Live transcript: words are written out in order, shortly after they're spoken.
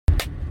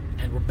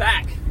And we're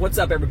back. What's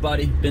up,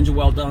 everybody? Benja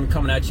Well Done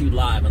coming at you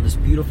live on this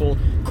beautiful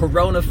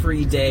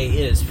Corona-free day.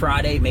 It is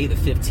Friday, May the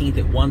 15th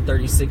at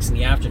 1:36 in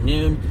the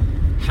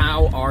afternoon.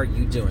 How are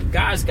you doing?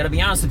 Guys, gotta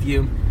be honest with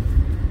you,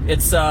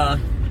 it's kind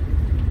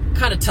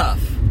of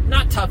tough.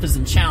 Not tough as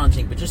in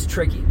challenging, but just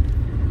tricky.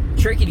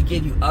 Tricky to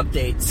give you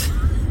updates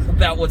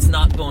about what's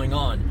not going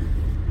on.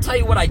 I'll tell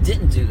you what I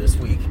didn't do this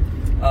week.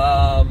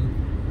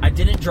 I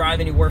didn't drive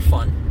anywhere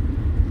fun.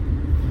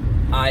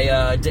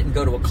 I didn't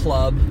go to a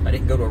club. I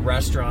didn't go to a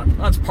restaurant.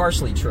 Well, that's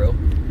partially true.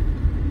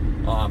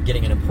 I'm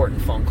getting an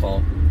important phone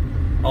call.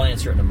 I'll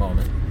answer it in a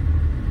moment.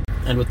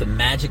 And with the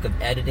magic of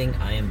editing,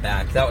 I am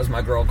back. That was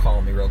my girl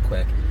calling me real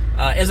quick.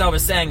 As I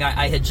was saying,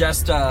 I had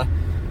just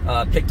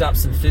picked up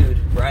some food,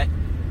 right?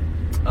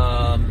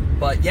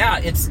 But yeah,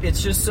 it's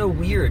just so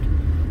weird.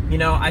 You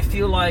know, I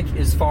feel like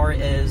as far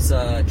as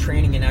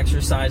training and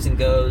exercising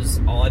goes,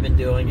 all I've been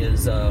doing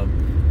is,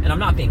 and I'm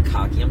not being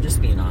cocky, I'm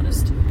just being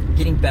honest,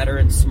 getting better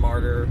and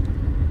smarter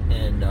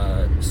and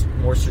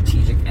more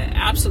strategic,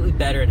 absolutely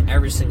better in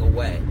every single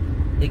way,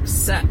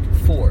 except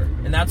for,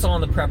 and that's all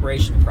in the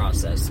preparation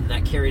process, and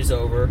that carries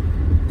over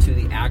to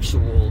the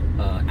actual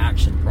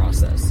action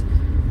process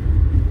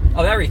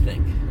of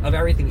everything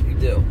that you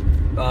do,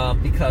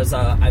 because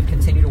I've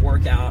continued to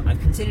work out,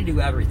 I've continued to do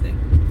everything,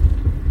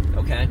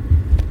 okay?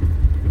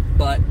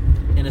 But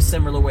in a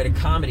similar way to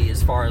comedy,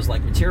 as far as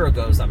like material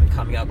goes, I've been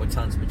coming up with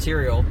tons of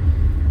material.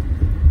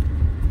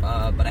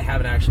 But I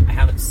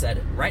haven't said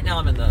it. Right now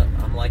I'm in the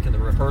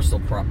rehearsal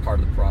part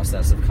of the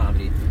process of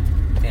comedy,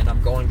 and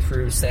I'm going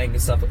through saying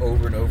this stuff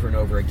over and over and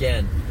over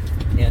again.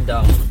 And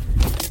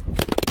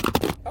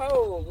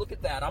oh, look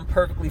at that! I'm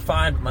perfectly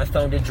fine, but my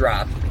phone did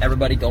drop.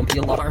 Everybody, don't be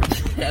alarmed.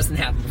 It hasn't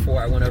happened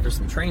before. I went over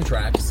some train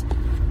tracks,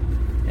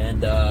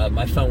 and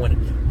my phone went.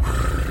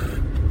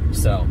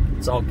 So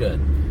it's all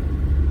good.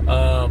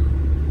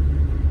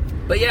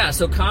 But yeah,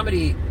 so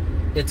comedy,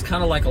 it's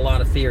kind of like a lot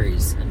of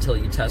theories until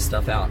you test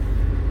stuff out.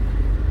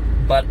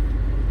 But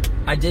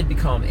I did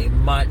become a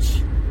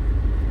much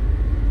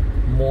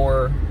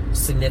more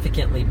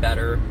significantly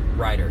better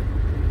writer,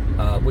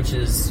 which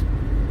is,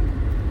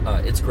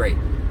 it's great.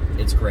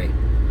 It's great.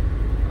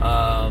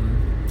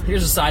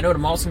 Here's a side note.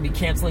 I'm also going to be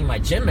canceling my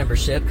gym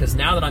membership because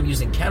now that I'm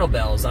using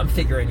kettlebells, I'm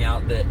figuring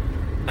out that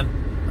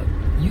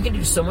you can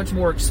do so much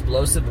more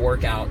explosive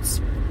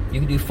workouts. You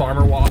can do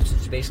farmer walks,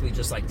 which is basically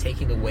just like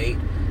taking the weight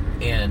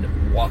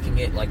and walking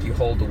it like you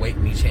hold the weight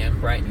in each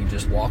hand, right? And you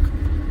just walk.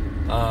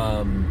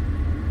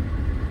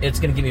 It's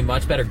going to give me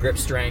much better grip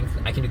strength.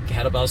 I can do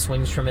kettlebell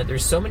swings from it.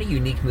 There's so many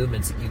unique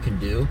movements that you can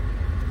do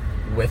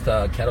with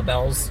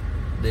kettlebells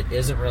that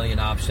isn't really an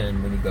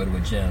option when you go to a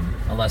gym,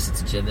 unless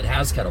it's a gym that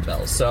has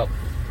kettlebells. So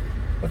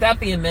with that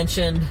being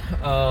mentioned,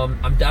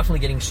 I'm definitely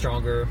getting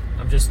stronger.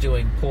 I'm just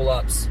doing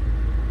pull-ups,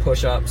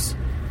 push-ups,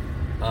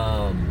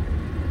 and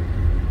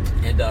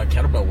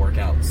kettlebell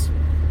workouts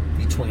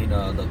between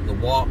the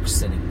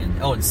walks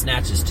and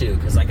snatches too,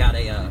 because I got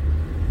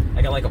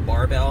like a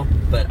barbell,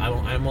 but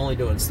I'm only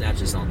doing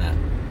snatches on that.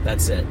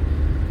 That's it.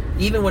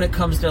 Even when it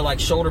comes to like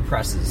shoulder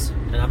presses,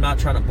 and I'm not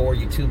trying to bore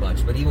you too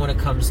much, but even when it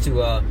comes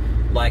to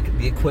like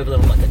the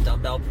equivalent of like a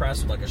dumbbell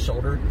press with like a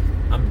shoulder,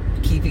 I'm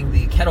keeping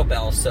the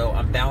kettlebell, so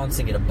I'm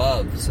balancing it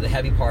above. So the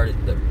heavy part,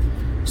 the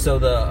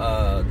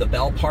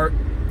bell part,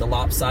 the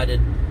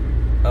lopsided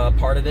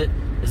part of it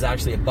is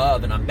actually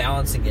above, and I'm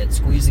balancing it,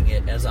 squeezing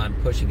it as I'm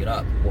pushing it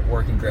up,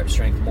 working grip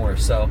strength more.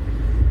 So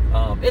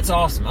it's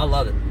awesome. I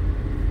love it.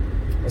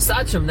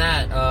 Aside from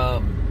that,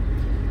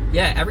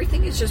 yeah,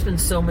 everything has just been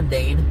so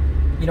mundane.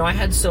 You know, I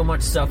had so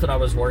much stuff that I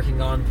was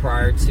working on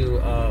prior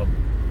to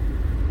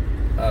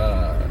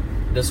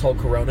this whole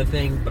Corona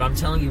thing, but I'm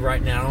telling you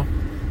right now,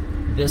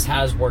 this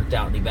has worked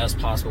out in the best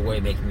possible way,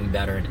 making me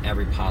better in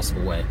every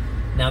possible way.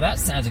 Now, that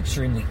sounds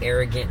extremely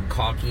arrogant and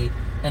cocky,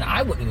 and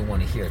I wouldn't even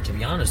want to hear it, to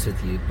be honest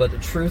with you, but the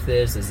truth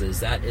is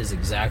that is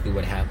exactly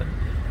what happened.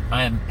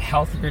 I am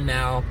healthier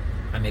now,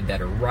 I'm a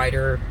better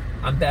writer,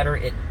 I'm better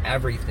at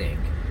everything.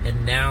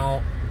 And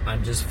now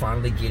I'm just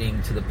finally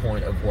getting to the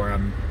point of where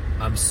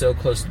I'm so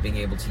close to being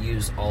able to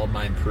use all of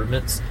my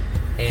improvements,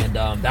 and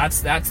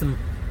that's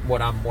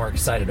what I'm more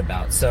excited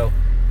about. So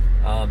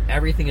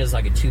everything is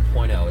like a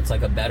 2.0. It's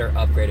like a better,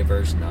 upgraded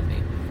version of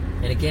me.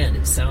 And again,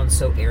 it sounds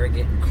so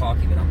arrogant and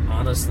cocky, but I'm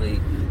honestly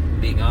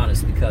being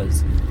honest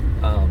because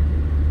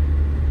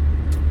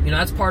you know,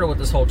 that's part of what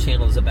this whole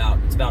channel is about.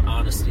 It's about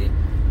honesty,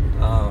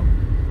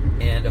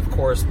 and of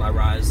course my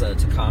rise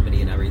to comedy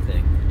and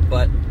everything,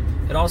 but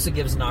it also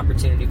gives an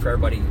opportunity for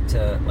everybody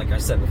to, like I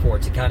said before,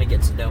 to kind of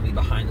get to know me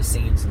behind the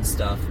scenes and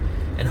stuff,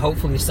 and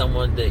hopefully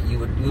someone that you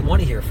would want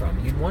to hear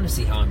from. You'd want to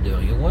see how I'm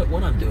doing and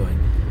what I'm doing,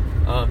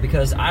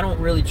 because I don't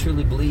really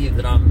truly believe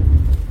that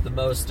I'm the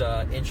most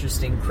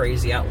interesting,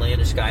 crazy,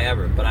 outlandish guy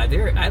ever, but I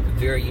have a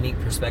very unique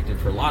perspective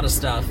for a lot of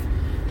stuff,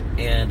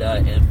 and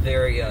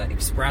very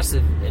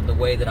expressive in the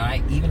way that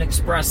I even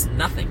express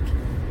nothing.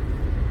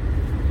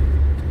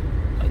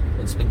 Like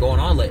what's been going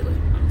on lately.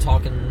 I'm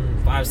talking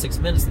 5-6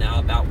 minutes now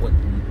about what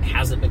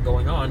hasn't been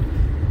going on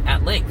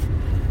at length.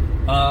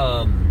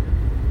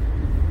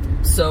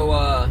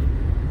 So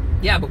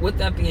yeah, but with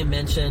that being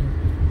mentioned,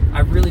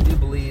 I really do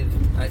believe,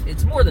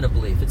 it's more than a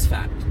belief, it's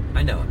fact.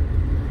 I know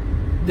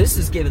it. This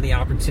is given the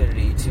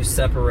opportunity to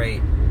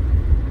separate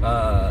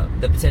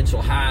the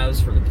potential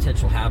haves from the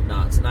potential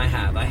have-nots. And I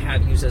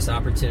have used this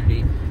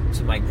opportunity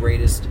to my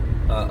greatest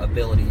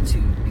ability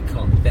to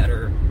become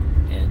better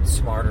and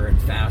smarter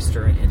and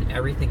faster and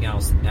everything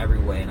else in every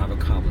way, and I've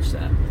accomplished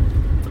that.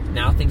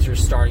 Now things are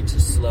starting to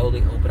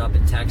slowly open up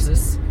in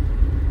Texas,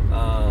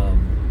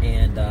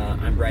 and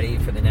I'm ready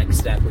for the next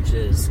step, which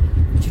is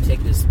to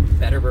take this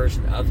better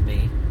version of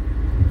me,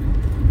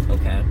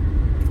 okay?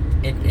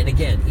 And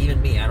again, even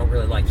me, I don't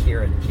really like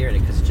hearing it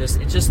because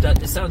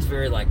it sounds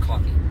very like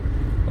cocky,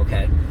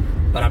 okay?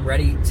 But I'm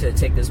ready to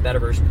take this better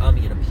version of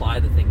me and apply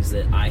the things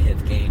that I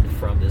have gained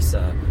from this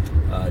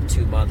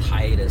 2-month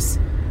hiatus,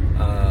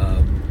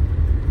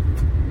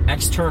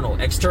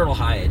 external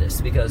hiatus,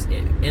 because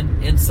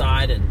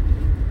inside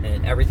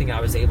and everything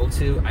I was able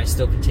to, I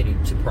still continue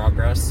to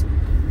progress.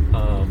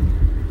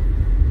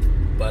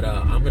 But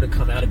I'm going to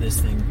come out of this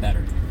thing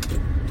better.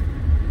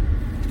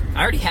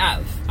 I already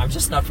have. I'm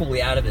just not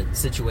fully out of it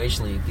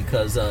situationally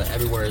because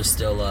everywhere is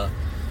still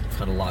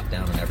kind of locked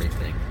down and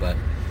everything. But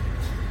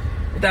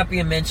with that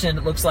being mentioned,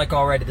 it looks like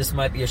already this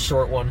might be a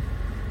short one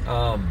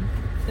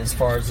as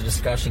far as the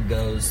discussion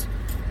goes.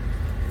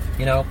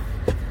 You know,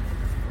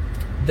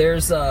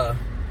 there's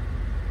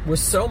with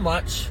so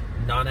much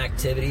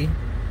non-activity,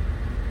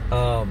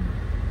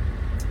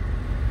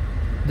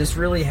 this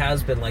really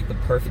has been like the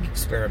perfect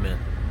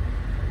experiment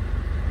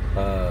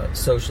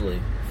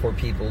socially for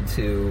people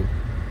to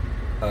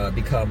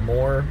become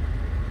more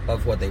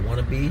of what they want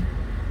to be,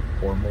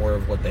 or more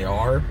of what they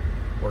are,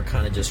 or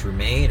kind of just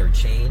remain or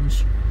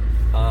change.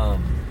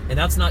 And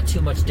that's not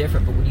too much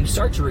different, but when you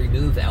start to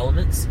remove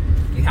elements,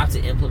 you have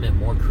to implement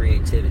more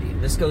creativity.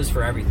 And this goes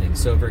for everything.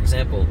 So, for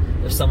example,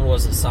 if someone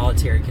was in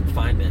solitary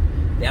confinement,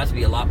 they have to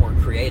be a lot more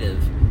creative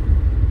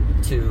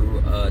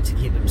to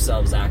keep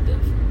themselves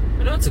active.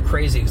 I know it's a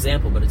crazy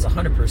example, but it's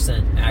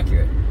 100%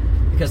 accurate.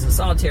 Because in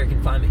solitary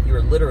confinement, you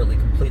are literally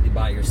completely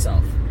by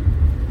yourself.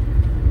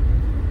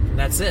 And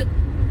that's it.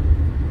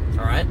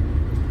 All right?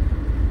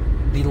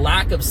 The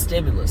lack of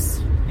stimulus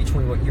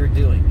between what you're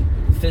doing,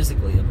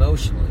 physically,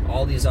 emotionally,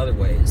 all these other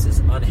ways, is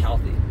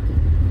unhealthy.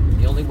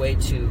 The only way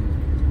to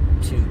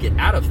get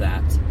out of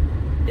that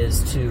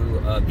is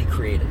to be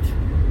creative.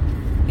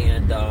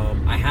 And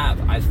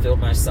I've filled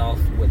myself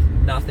with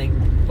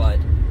nothing but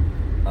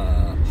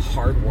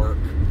hard work,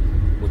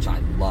 which I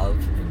love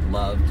and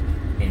loved,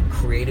 and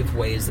creative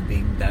ways of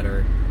being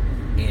better,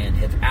 and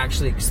have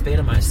actually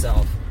expanded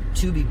myself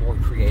to be more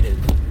creative.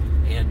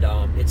 And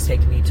it's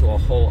taken me to a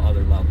whole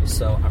other level.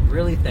 So I'm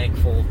really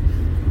thankful.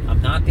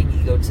 I'm not being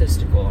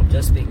egotistical. I'm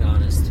just being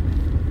honest.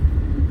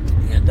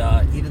 And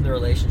even the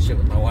relationship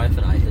with my wife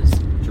and I has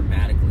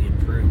dramatically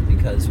improved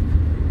because we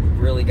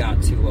really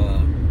got to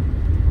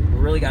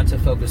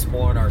focus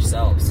more on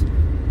ourselves,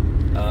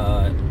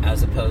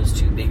 as opposed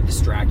to being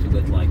distracted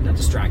with, like, not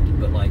distracted,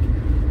 but like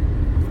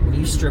when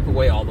you strip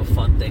away all the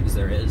fun things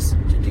there is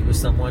to do with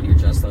someone, you're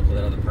just left with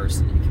that other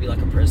person. It can be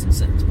like a prison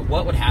sentence. But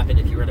what would happen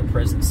if you were in a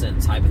prison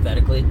sentence,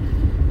 hypothetically,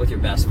 with your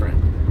best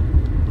friend?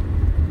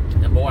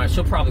 And boy,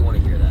 she'll probably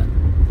want to hear that.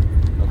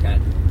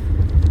 Okay?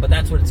 But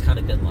that's what it's kind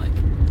of been like.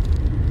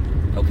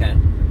 Okay?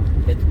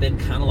 It's been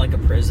kind of like a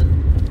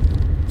prison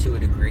to a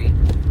degree.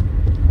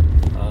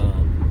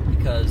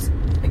 Because,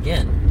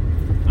 again,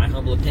 my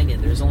humble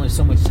opinion, there's only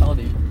so much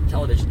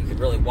television you could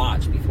really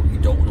watch before you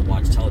don't want to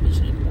watch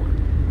television anymore.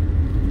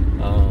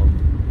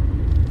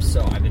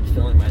 So I've been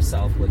filling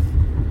myself with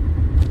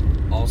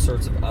all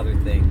sorts of other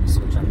things,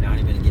 which I'm not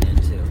even going to get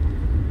into,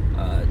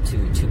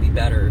 to be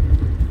better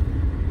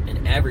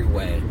in every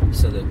way,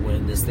 so that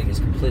when this thing is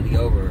completely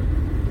over,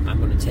 I'm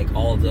going to take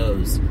all of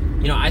those.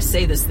 You know, I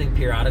say this thing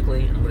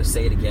periodically, and I'm going to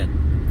say it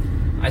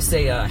again. I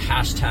say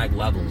hashtag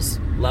levels.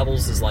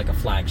 Levels is like a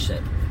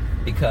flagship,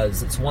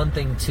 because it's one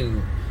thing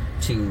to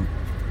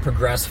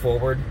progress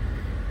forward,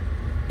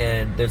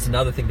 and there's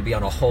another thing to be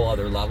on a whole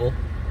other level.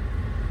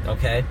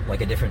 Okay,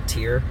 like a different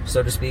tier,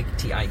 so to speak,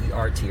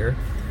 TIER tier,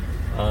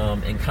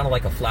 and kind of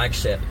like a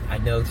flagship. I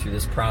know through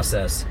this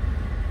process,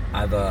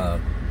 I'm on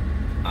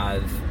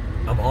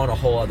a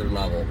whole other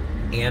level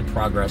and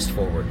progressed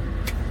forward.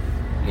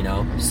 You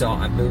know, so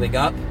I'm moving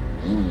up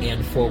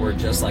and forward,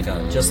 just like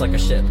a ship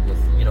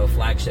with, you know, a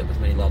flagship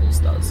with many levels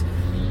does.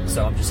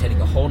 So I'm just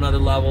hitting a whole nother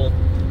level,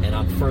 and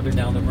I'm further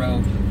down the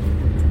road,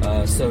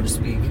 so to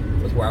speak,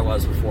 with where I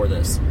was before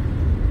this.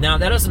 Now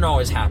that doesn't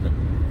always happen.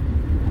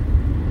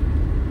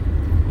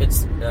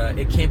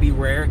 It can be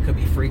rare, it could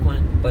be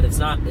frequent, but it's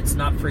not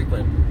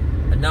frequent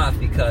enough,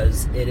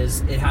 because it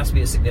has to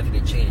be a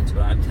significant change.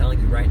 But I'm telling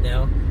you right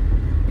now,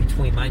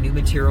 between my new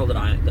material that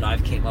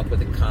I've came up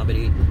with in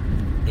comedy,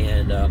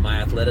 and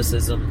my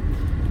athleticism,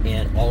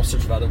 and all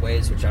sorts of other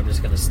ways, which I'm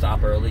just going to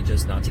stop early,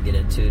 just not to get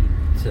into,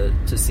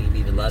 to seem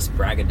even less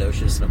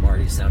braggadocious than I'm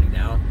already sounding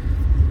now,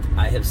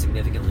 I have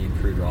significantly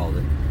improved all of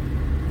it.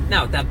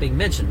 Now, with that being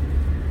mentioned,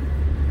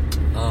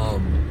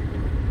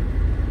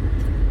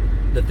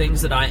 the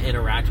things that I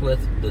interact with,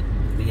 the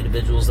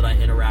individuals that I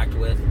interact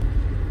with,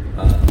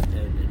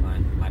 in my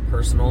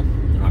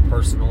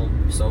personal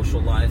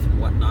social life and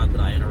whatnot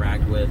that I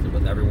interact with, and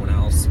with everyone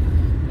else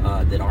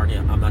that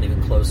I'm not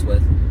even close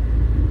with,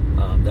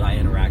 that I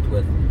interact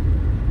with.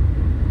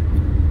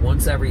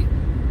 Once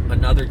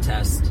another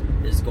test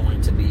is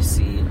going to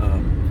BC,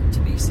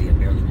 I'm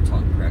barely even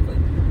talking correctly,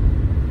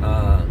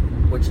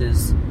 which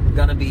is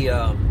going to be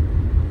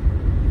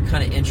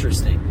kind of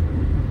interesting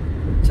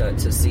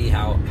to see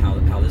how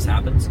this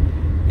happens.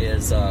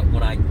 Is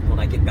when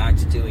I get back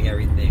to doing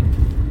everything.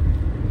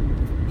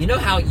 You know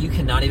how you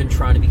cannot even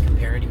try to be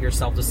comparing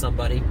yourself to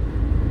somebody,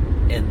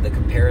 and the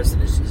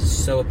comparison is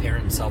so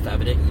apparent and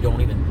self-evident. You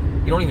don't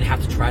even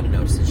have to try to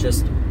notice. It's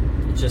just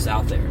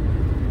out there.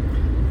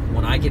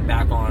 When I get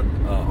back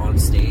on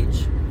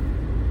stage,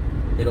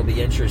 it'll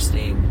be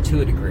interesting to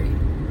a degree.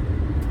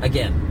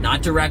 Again,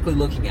 not directly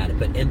looking at it,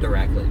 but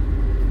indirectly.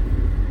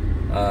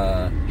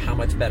 How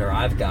much better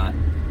I've got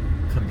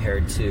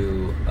compared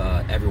to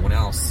everyone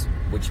else,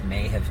 which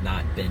may have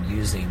not been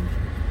using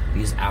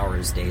these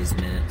hours, days,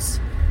 minutes,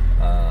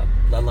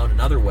 let alone in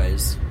other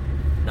ways,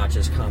 not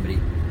just comedy,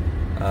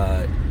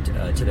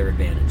 to their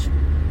advantage.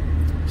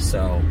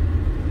 So,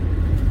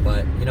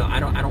 but I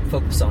don't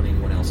focus on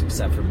anyone else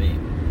except for me.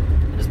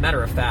 And as a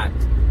matter of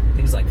fact,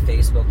 things like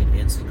Facebook and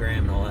Instagram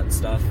and all that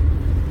stuff,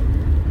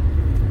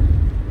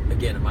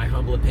 again, in my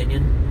humble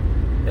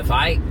opinion, if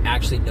I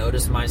actually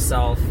notice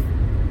myself,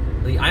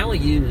 I only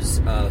use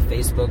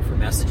Facebook for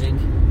messaging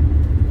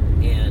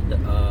and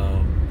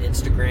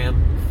Instagram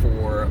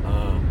for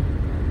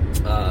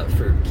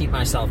keep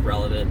myself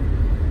relevant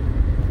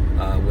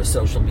with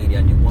social media.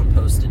 I do one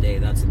post a day.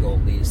 That's the goal,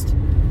 at least.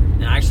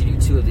 And I actually do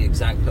two of the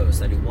exact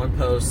posts. I do one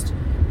post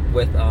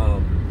with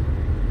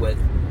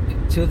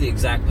two of the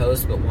exact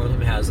posts, but one of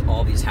them has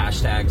all these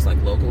hashtags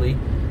like locally,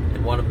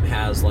 and one of them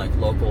has like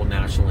local,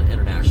 national, and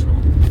international.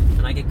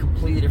 And I get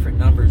completely different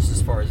numbers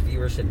as far as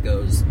viewership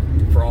goes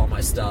for all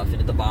my stuff. And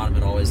at the bottom,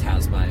 it always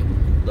has my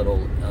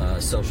little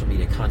social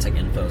media contact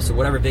info. So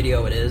whatever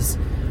video it is,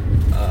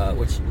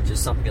 which is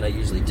something that I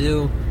usually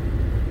do,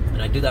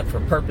 and I do that for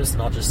a purpose,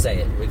 and I'll just say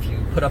it. If you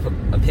put up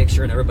a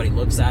picture and everybody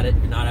looks at it,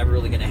 you're not ever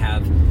really going to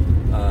have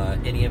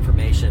any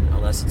information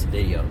unless it's a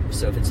video.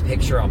 So if it's a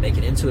picture, I'll make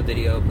it into a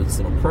video with this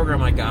little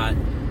program I got,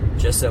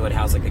 just so it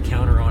has like a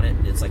counter on it.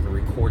 It's like a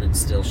recorded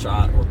still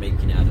shot, or maybe you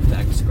can add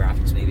effects,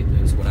 graphics, maybe it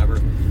moves,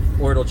 whatever.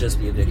 Or it'll just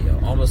be a video.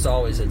 Almost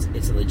always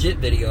it's a legit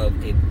video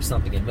of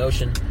something in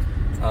motion.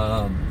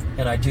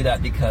 And I do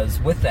that because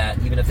with that,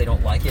 even if they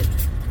don't like it,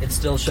 it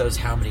still shows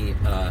how many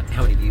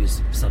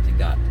views something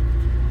got.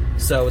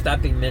 So with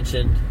that being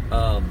mentioned,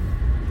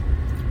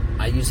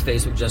 I use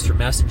Facebook just for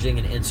messaging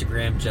and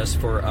Instagram just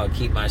for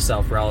keep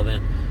myself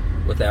relevant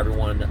with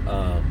everyone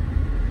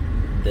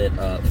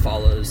that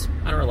follows.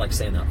 I don't really like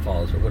saying that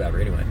follows, but whatever.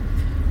 Anyway,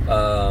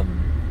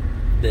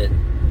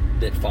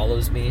 that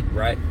follows me,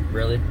 right?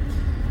 Really.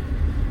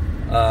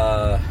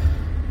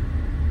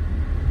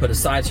 But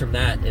aside from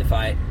that, if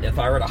I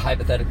were to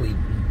hypothetically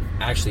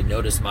actually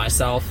notice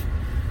myself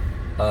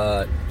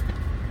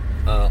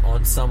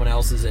on someone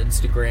else's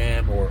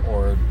Instagram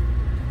or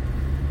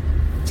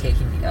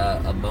taking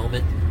a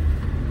moment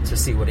to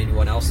see what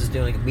anyone else is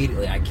doing,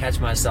 immediately I catch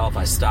myself,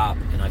 I stop,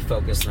 and I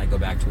focus, and I go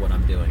back to what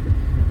I'm doing.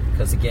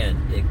 Because again,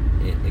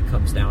 it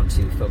comes down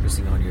to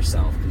focusing on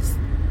yourself, because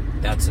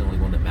that's the only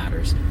one that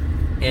matters.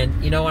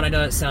 And you know what, I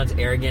know that sounds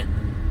arrogant,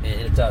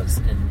 and it does,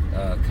 and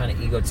kind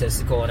of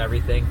egotistical and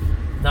everything.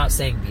 Not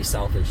saying be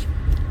selfish,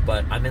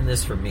 but I'm in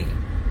this for me.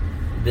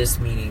 This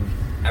meaning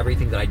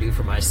everything that I do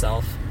for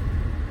myself,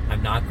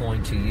 I'm not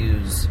going to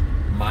use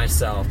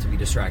myself to be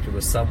distracted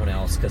with someone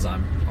else, because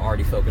I'm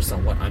already focused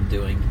on what I'm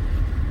doing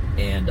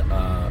and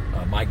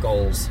my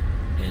goals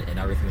and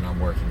everything that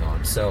I'm working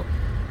on. So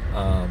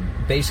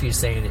basically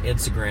saying that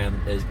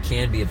Instagram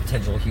can be a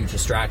potential huge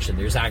distraction.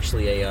 There's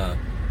actually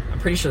I'm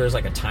pretty sure there's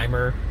like a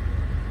timer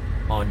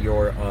on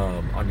your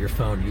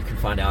phone. You can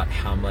find out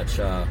how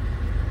much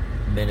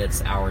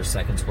minutes, hours,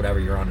 seconds, whatever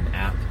you're on an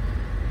app.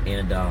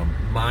 And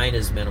mine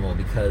is minimal,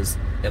 because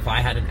if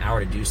I had an hour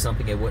to do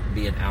something, it wouldn't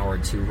be an hour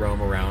to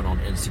roam around on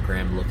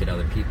Instagram and look at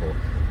other people.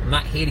 I'm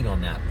not hating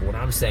on that, but what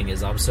I'm saying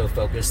is I'm so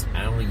focused,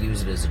 I only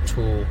use it as a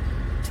tool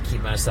to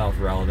keep myself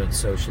relevant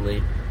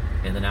socially,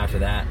 and then after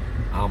that,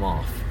 I'm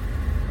off.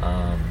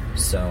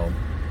 So,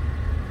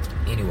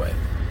 anyway.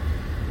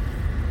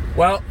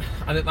 Well,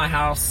 I'm at my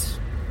house.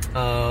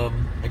 I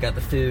got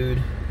the food.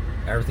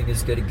 Everything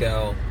is good to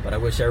go. But I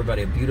wish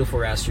everybody a beautiful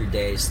rest of your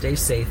day. Stay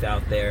safe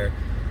out there.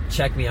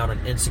 Check me out on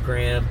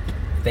Instagram,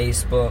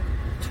 Facebook,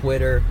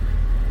 Twitter,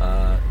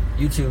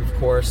 YouTube, of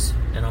course.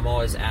 And I'm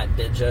always at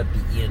Benja,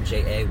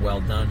 B-E-N-J-A,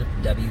 well done,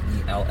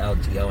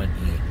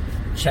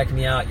 W-E-L-L-D-O-N-E. Check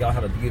me out. Y'all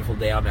have a beautiful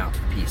day. I'm out.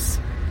 Peace.